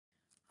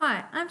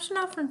Hi, I'm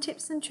Chanel from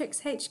Tips and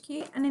Tricks HQ,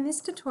 and in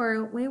this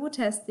tutorial we will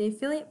test the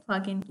affiliate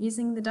plugin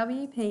using the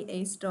WP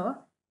eStore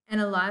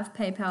and a live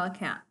PayPal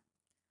account.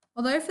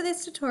 Although for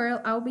this tutorial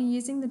I will be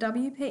using the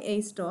WP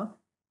eStore,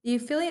 the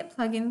affiliate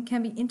plugin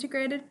can be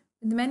integrated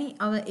with many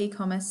other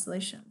e-commerce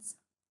solutions.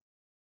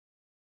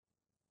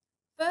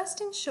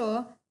 First,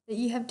 ensure that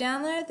you have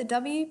downloaded the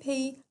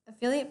WP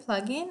affiliate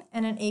plugin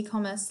and an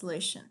e-commerce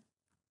solution.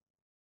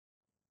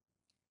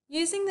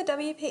 Using the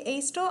WP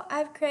eStore, I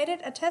have created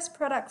a test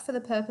product for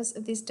the purpose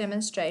of this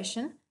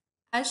demonstration,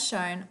 as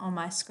shown on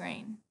my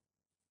screen.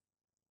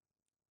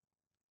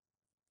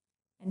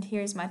 And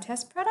here is my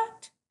test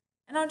product,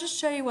 and I'll just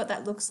show you what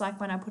that looks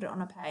like when I put it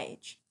on a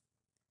page.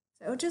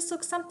 So it'll just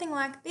look something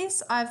like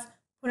this. I've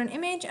put an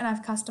image and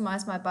I've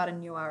customized my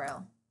button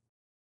URL.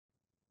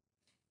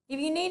 If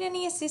you need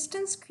any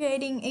assistance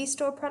creating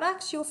eStore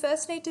products, you'll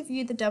first need to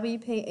view the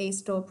WP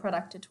eStore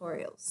product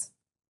tutorials.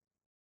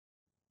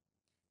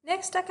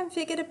 Next, I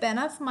configured a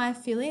banner for my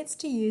affiliates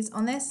to use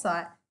on their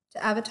site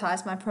to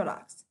advertise my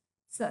products.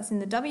 So that's in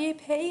the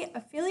WP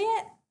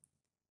affiliate,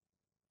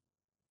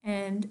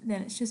 and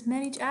then it's just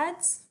manage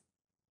ads.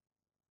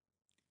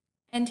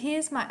 And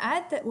here's my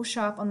ad that will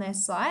show up on their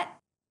site.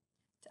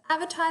 To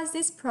advertise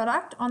this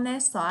product on their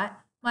site,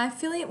 my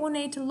affiliate will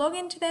need to log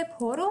into their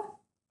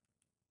portal,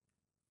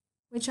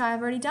 which I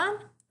have already done.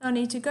 They'll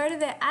need to go to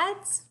their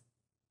ads,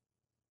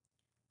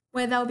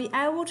 where they'll be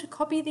able to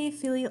copy the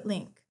affiliate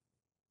link.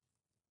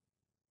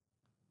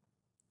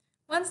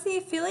 Once the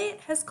affiliate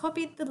has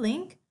copied the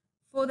link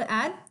for the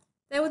ad,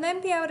 they will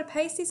then be able to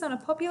paste this on a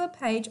popular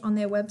page on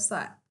their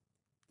website.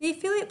 The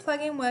affiliate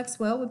plugin works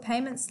well with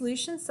payment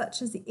solutions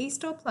such as the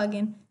eStore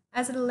plugin,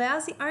 as it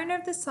allows the owner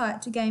of the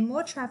site to gain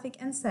more traffic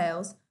and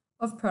sales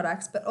of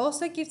products, but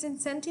also gives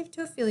incentive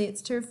to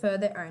affiliates to refer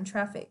their own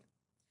traffic.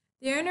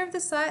 The owner of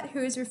the site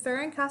who is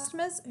referring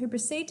customers who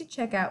proceed to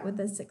checkout with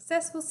a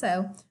successful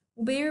sale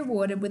will be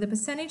rewarded with a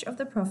percentage of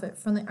the profit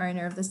from the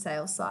owner of the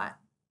sale site.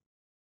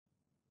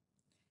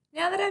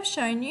 Now that I've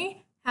shown you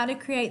how to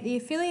create the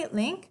affiliate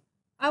link,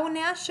 I will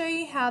now show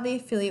you how the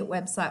affiliate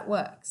website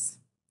works.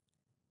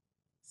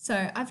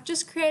 So I've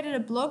just created a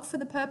blog for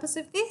the purpose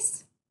of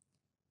this,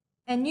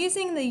 and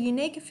using the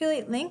unique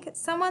affiliate link,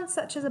 someone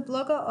such as a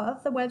blogger or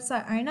the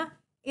website owner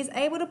is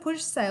able to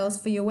push sales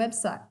for your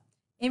website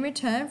in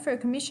return for a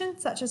commission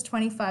such as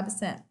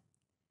 25%.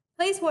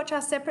 Please watch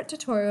our separate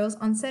tutorials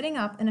on setting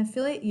up an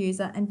affiliate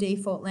user and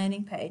default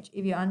landing page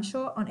if you're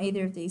unsure on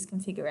either of these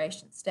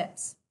configuration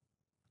steps.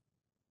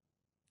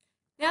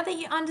 Now that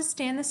you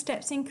understand the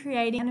steps in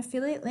creating an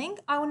affiliate link,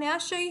 I will now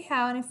show you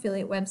how an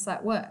affiliate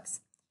website works.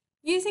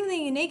 Using the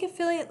unique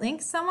affiliate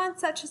link, someone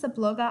such as a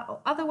blogger or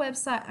other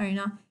website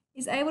owner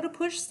is able to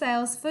push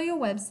sales for your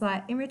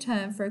website in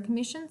return for a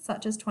commission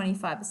such as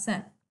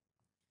 25%.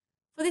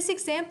 For this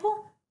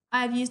example,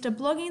 I have used a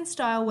blogging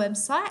style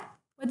website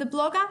where the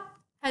blogger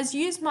has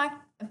used my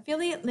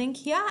affiliate link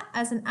here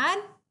as an ad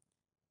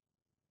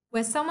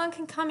where someone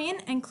can come in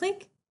and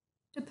click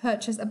to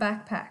purchase a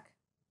backpack.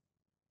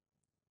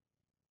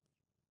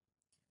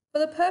 For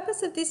the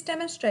purpose of this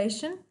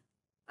demonstration,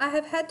 I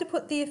have had to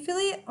put the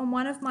affiliate on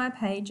one of my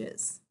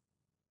pages.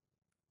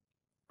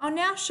 I'll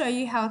now show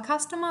you how a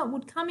customer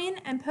would come in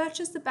and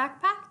purchase the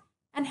backpack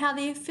and how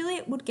the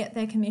affiliate would get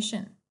their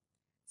commission.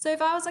 So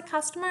if I was a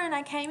customer and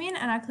I came in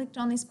and I clicked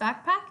on this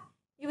backpack,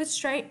 it would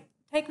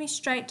take me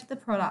straight to the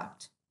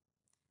product.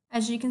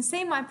 As you can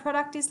see, my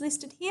product is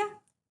listed here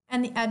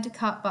and the add to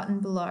cart button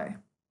below.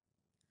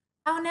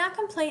 I will now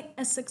complete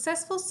a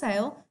successful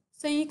sale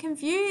so you can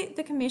view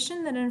the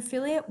commission that an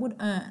affiliate would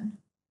earn.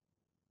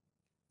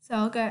 So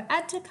I'll go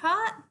add to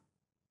cart.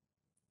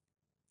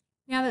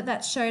 Now that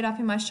that's showed up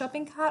in my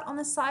shopping cart on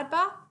the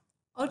sidebar,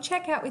 I'll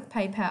check out with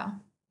PayPal.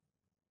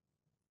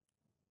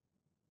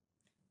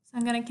 So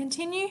I'm going to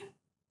continue,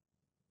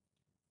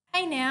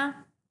 pay now,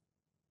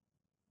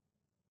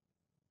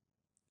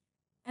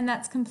 and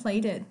that's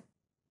completed.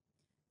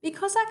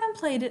 Because I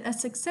completed a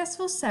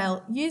successful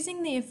sale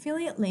using the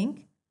affiliate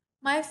link,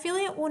 my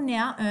affiliate will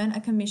now earn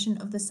a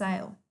commission of the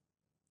sale.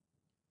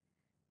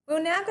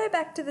 We'll now go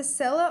back to the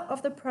seller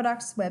of the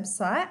product's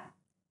website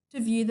to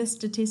view the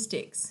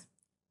statistics.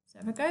 So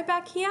if I go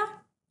back here,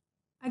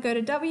 I go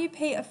to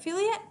WP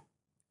affiliate.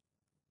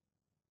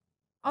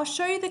 I'll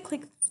show you the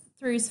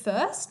click-throughs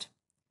first.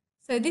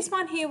 So this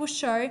one here will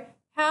show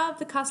how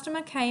the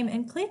customer came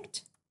and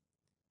clicked,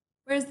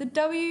 whereas the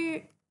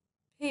WP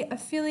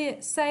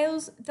affiliate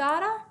sales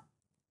data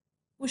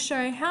will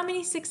show how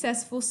many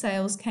successful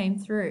sales came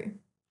through.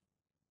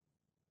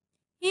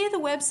 Here the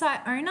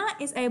website owner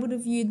is able to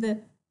view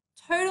the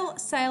total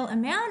sale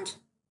amount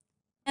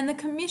and the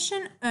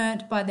commission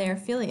earned by their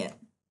affiliate.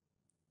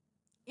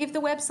 If the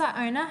website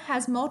owner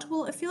has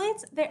multiple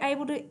affiliates, they're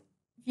able to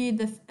view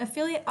the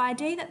affiliate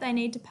ID that they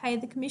need to pay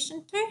the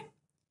commission to,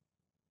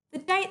 the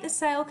date the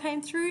sale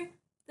came through,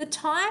 the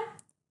time,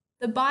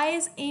 the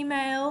buyer's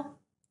email,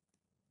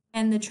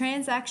 and the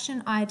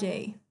transaction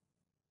ID.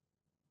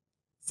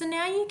 So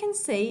now you can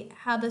see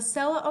how the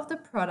seller of the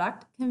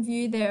product can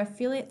view their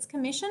affiliate's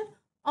commission.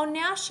 I'll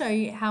now show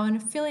you how an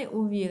affiliate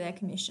will view their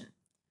commission.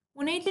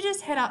 we'll need to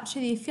just head up to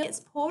the affiliates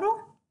portal.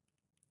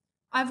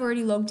 I've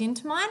already logged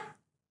into mine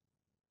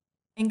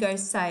and go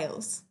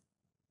sales.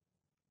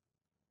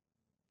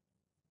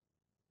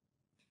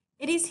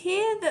 It is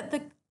here that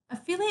the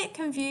affiliate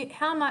can view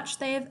how much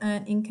they have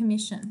earned in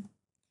commission.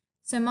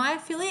 So my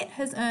affiliate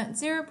has earned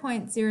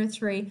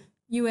 0.03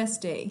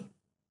 USD.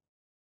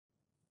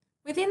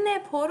 Within their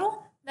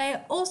portal, they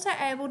are also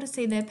able to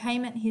see their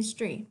payment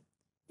history.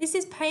 This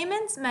is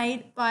payments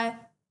made by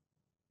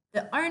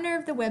the owner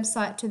of the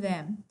website to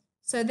them.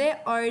 So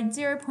they're owed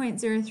 0.03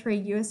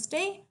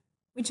 USD,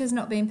 which has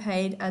not been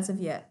paid as of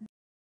yet.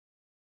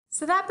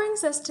 So that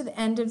brings us to the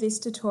end of this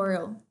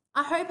tutorial.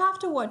 I hope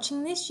after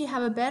watching this you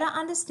have a better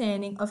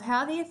understanding of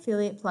how the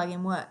affiliate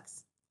plugin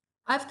works.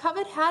 I've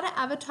covered how to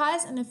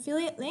advertise an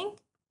affiliate link,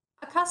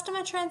 a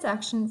customer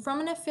transaction from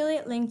an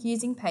affiliate link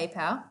using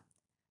PayPal,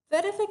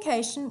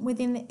 verification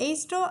within the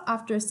eStore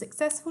after a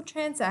successful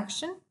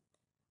transaction.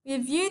 We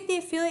have viewed the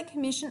affiliate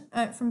commission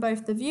earned from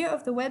both the view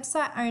of the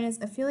website owner's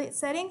affiliate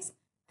settings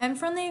and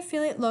from the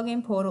affiliate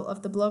login portal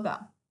of the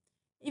blogger.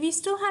 If you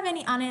still have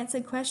any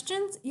unanswered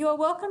questions, you are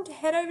welcome to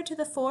head over to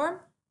the forum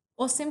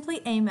or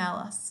simply email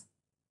us.